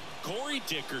 Corey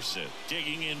Dickerson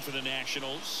digging in for the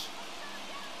Nationals.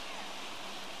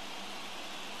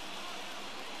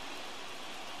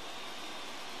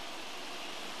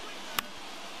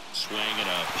 Swing and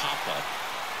a pop-up.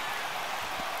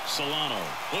 Solano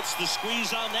puts the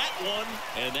squeeze on that one,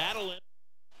 and that'll end.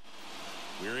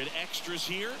 We're in extras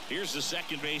here. Here's the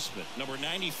second baseman, number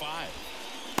 95.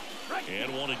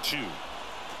 And 1-2.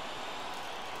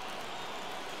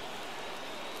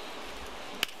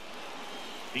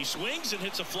 He swings and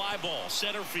hits a fly ball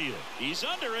center field. He's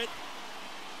under it.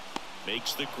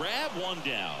 Makes the grab, 1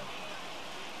 down.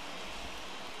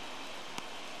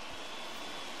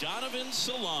 Donovan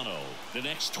Solano, the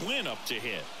next Twin up to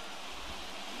hit.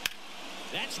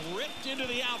 That's ripped into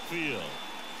the outfield.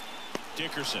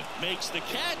 Dickerson makes the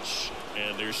catch,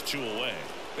 and there's 2 away.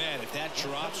 Man, if that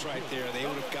drops right there, they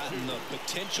would have gotten the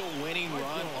potential winning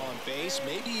run on base,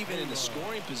 maybe even in the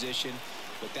scoring position,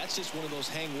 but that's just one of those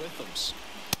hang with thems.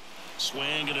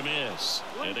 Swing and a miss,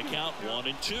 and the count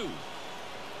 1-2.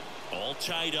 All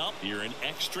tied up here in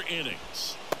extra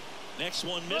innings. Next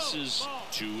one misses,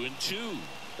 2-2.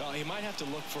 Oh, he might have to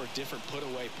look for a different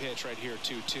put-away pitch right here,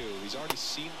 2-2. He's already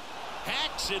seen.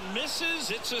 Hacks and misses.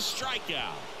 It's a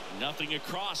strikeout. Nothing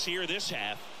across here this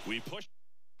half. We push.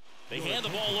 They hand the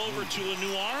ball over to a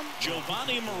new arm,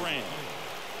 Giovanni Moran.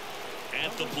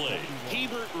 At the plate,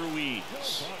 Hebert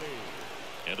Ruiz.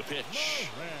 And a pitch.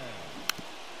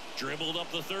 Dribbled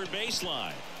up the third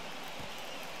baseline.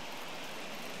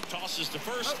 Tosses to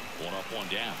first. 1 up, 1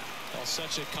 down. Well,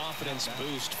 such a confidence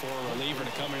boost for a reliever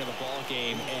to come into the ball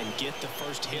game and get the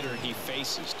first hitter he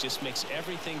faces. Just makes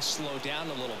everything slow down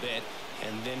a little bit,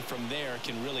 and then from there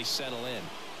can really settle in.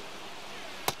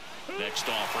 Next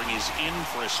offering is in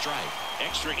for a strike.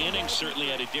 Extra innings certainly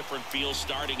had a different feel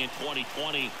starting in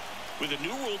 2020 with a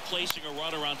new rule placing a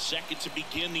runner on second to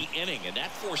begin the inning, and that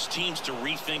forced teams to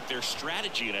rethink their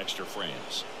strategy in extra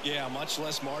frames. Yeah, much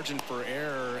less margin for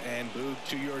error, and Boog,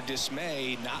 to your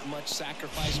dismay, not much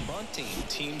sacrifice bunting.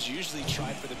 Teams usually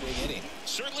try for the big inning.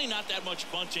 Certainly not that much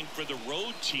bunting for the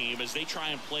road team as they try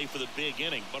and play for the big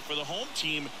inning, but for the home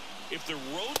team, if the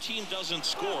road team doesn't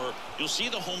score, you'll see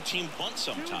the home team bunt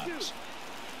sometimes.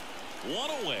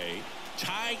 1 away,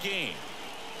 tie game.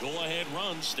 Go-ahead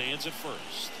run stands at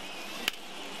first.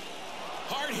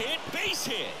 Hard hit, base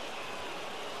hit.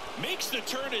 Makes the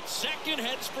turn at second,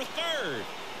 heads for third.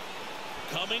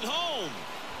 Coming home.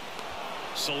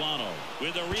 Solano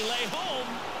with a relay home.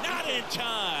 Not in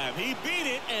time. He beat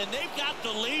it, and they've got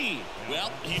the lead.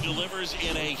 Well, he delivers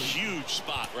in a huge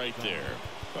spot right there.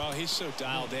 Well, he's so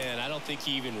dialed in, I don't think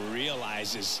he even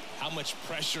realizes how much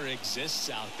pressure exists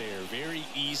out there. Very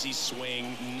easy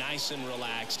swing, nice and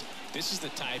relaxed. This is the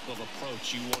type of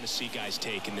approach you want to see guys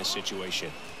take in this situation.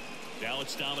 Now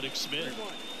it's Dominic Smith.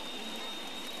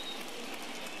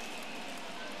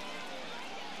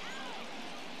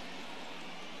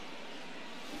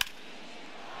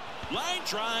 Line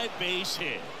drive, base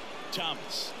hit.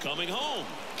 Thomas coming home.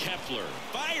 Kepler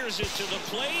fires it to the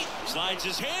plate, slides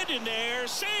his hand in there,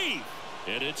 save.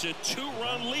 And it's a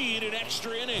 2-run lead in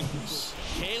extra innings.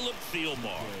 Caleb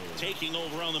Thielbar taking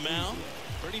over on the mound.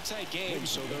 Pretty tight game,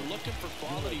 so they're looking for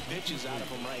quality pitches out of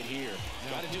him right here.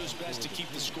 Got to do his best to keep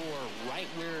the score right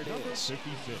where it is.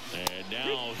 And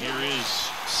now here is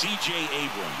C.J.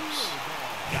 Abrams.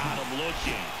 Got him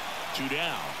looking. 2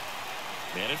 down.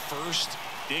 Man at first,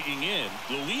 digging in,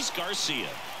 Luis Garcia.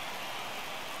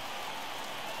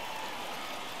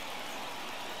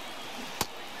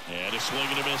 And a swing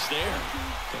and a miss there.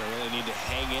 Gonna really need to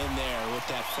hang in there with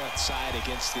that front side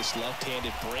against this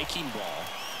left-handed breaking ball.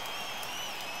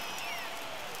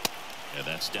 And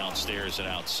that's downstairs and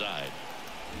outside.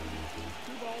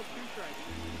 2 balls, 2 strikes.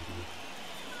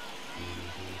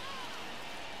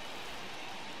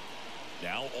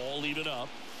 Now all even up.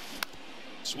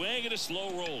 Swing and a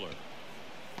slow roller.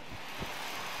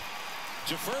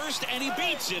 To first, and he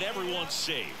beats it. Everyone's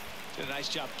safe. Did a nice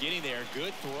job getting there.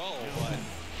 Good throw, but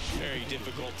very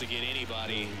difficult to get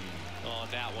anybody on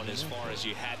that one as far as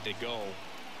you had to go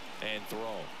and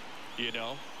throw. You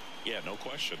know? Yeah, no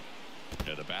question.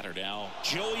 And the batter now,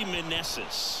 Joey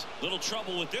Meneses. Little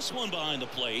trouble with this one behind the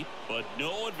plate, but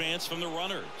no advance from the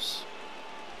runners.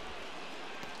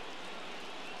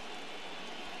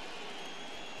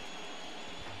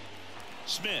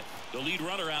 Smith, the lead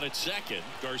runner out at second.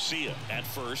 Garcia at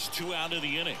first, 2 out of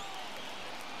the inning.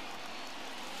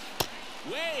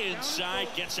 Way inside,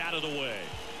 gets out of the way.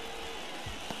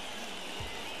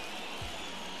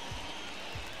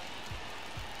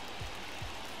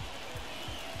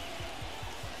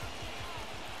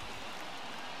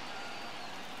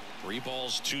 3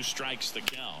 balls, 2 strikes the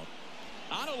count.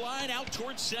 On a line out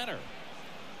towards center.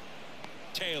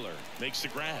 Taylor makes the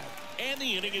grab, and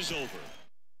the inning is over.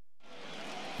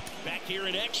 Back here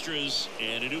in extras,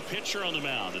 and a new pitcher on the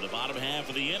mound in the bottom half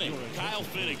of the inning, Kyle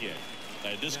Finnegan.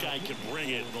 And this guy can bring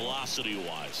it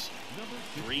velocity-wise.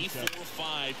 3, 4,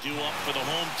 5 due up for the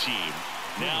home team.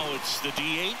 Now it's the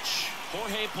DH,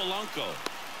 Jorge Polanco.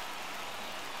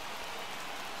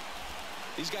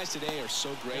 These guys today are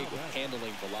so great with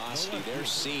handling velocity. They're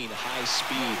seeing high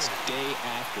speeds day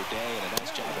after day, and a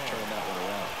nice job of turning that one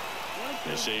around.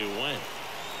 They say you win.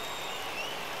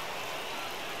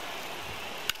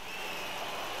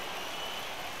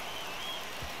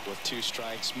 With 2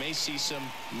 strikes, may see some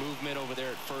movement over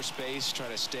there at first base, try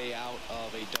to stay out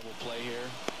of a double play here.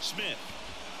 Smith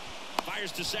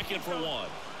fires to second for 1.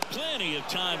 Plenty of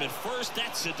time at first.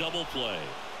 That's a double play.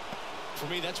 For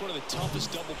me, that's one of the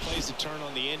toughest double plays to turn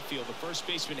on the infield. The first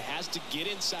baseman has to get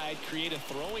inside, create a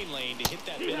throwing lane to hit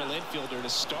that middle infielder to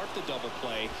start the double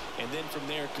play, and then from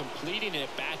there completing it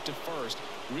back to first.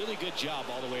 Really good job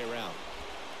all the way around.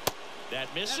 That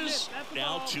misses.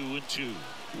 Now 2-2.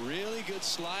 Really good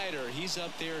slider. He's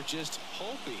up there just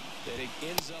hoping that it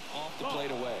ends up off the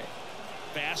plate away.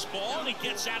 Fastball, and he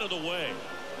gets out of the way.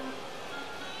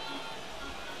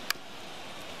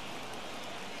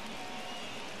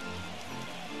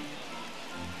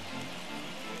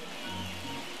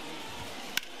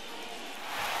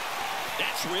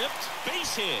 That's ripped.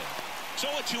 Base hit. So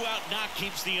a 2-out knock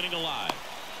keeps the inning alive.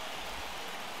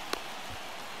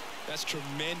 That's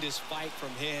tremendous fight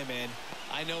from him, and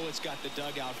I know it's got the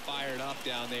dugout fired up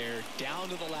down there. Down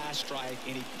to the last strike,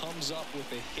 and he comes up with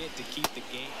a hit to keep the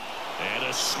game. And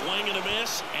a swing and a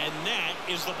miss, and that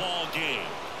is the ball game.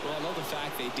 Well, I love the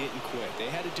fact they didn't quit. They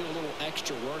had to do a little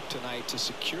extra work tonight to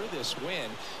secure this win,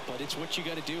 but it's what you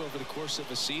got to do over the course of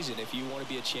a season if you want to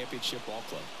be a championship ball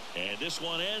club. And this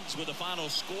one ends with a final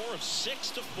score of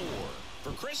 6-4.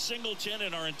 For Chris Singleton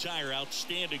and our entire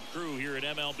outstanding crew here at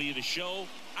MLB The Show,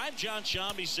 I'm John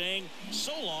Shambi saying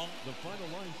so long. The final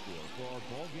line score for our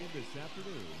ball game this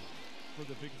afternoon: for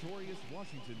the victorious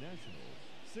Washington Nationals,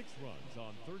 6 runs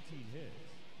on 13 hits,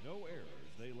 no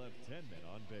errors. They left 10 men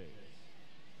on base.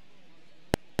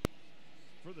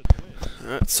 For the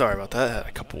Twins, Sorry about that. Had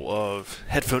a couple of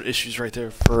headphone issues right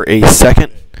there for a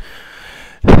second.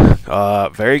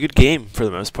 Very good game for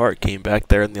the most part. Came back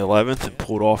there in the 11th and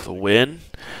pulled off the win.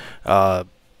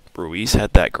 Ruiz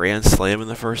had that grand slam in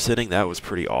the first inning. That was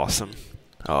pretty awesome.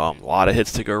 A lot of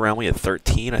hits to go around. We had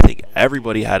 13. I think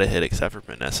everybody had a hit except for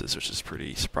Meneses, which is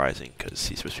pretty surprising because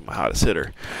he's supposed to be my hottest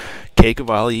hitter. Cade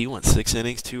Cavalli, he went 6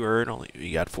 innings, 2 earned.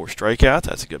 He got 4 strikeouts.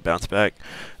 That's a good bounce back.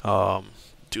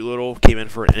 Doolittle came in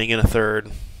for an inning and a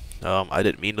third. I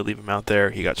didn't mean to leave him out there.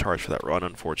 He got charged for that run,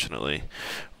 unfortunately.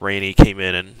 Rainey came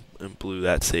in and blew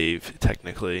that save,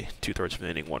 technically. 2/3 of an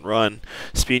inning, 1 run.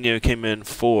 Spino came in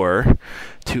for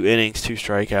 2 innings, 2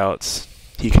 strikeouts.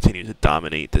 He continues to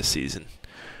dominate this season.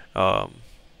 And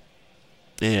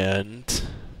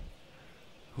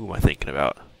who am I thinking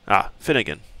about?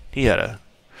 Finnegan. He had a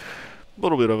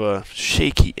little bit of a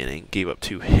shaky inning. Gave up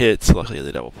 2 hits. Luckily,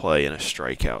 they double play and a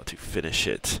strikeout to finish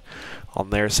it.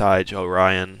 On their side, Joe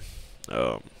Ryan,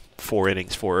 4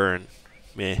 innings, 4 earned.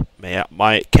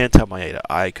 Kenta Maeda,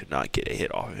 I could not get a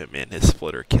hit off of him, man. His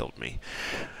splitter killed me.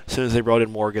 As soon as they brought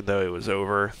in Morgan, though, it was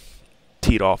over.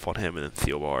 Teed off on him, and then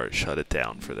Thielbar shut it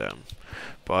down for them.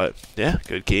 But, yeah,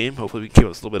 good game. Hopefully we can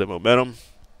give us a little bit of momentum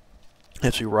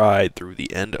as we ride through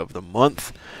the end of the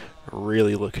month.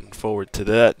 Really looking forward to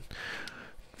that.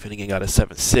 Finnegan got a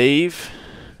 7th save,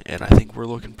 and I think we're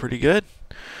looking pretty good.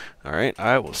 All right,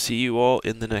 I will see you all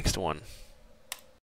in the next one.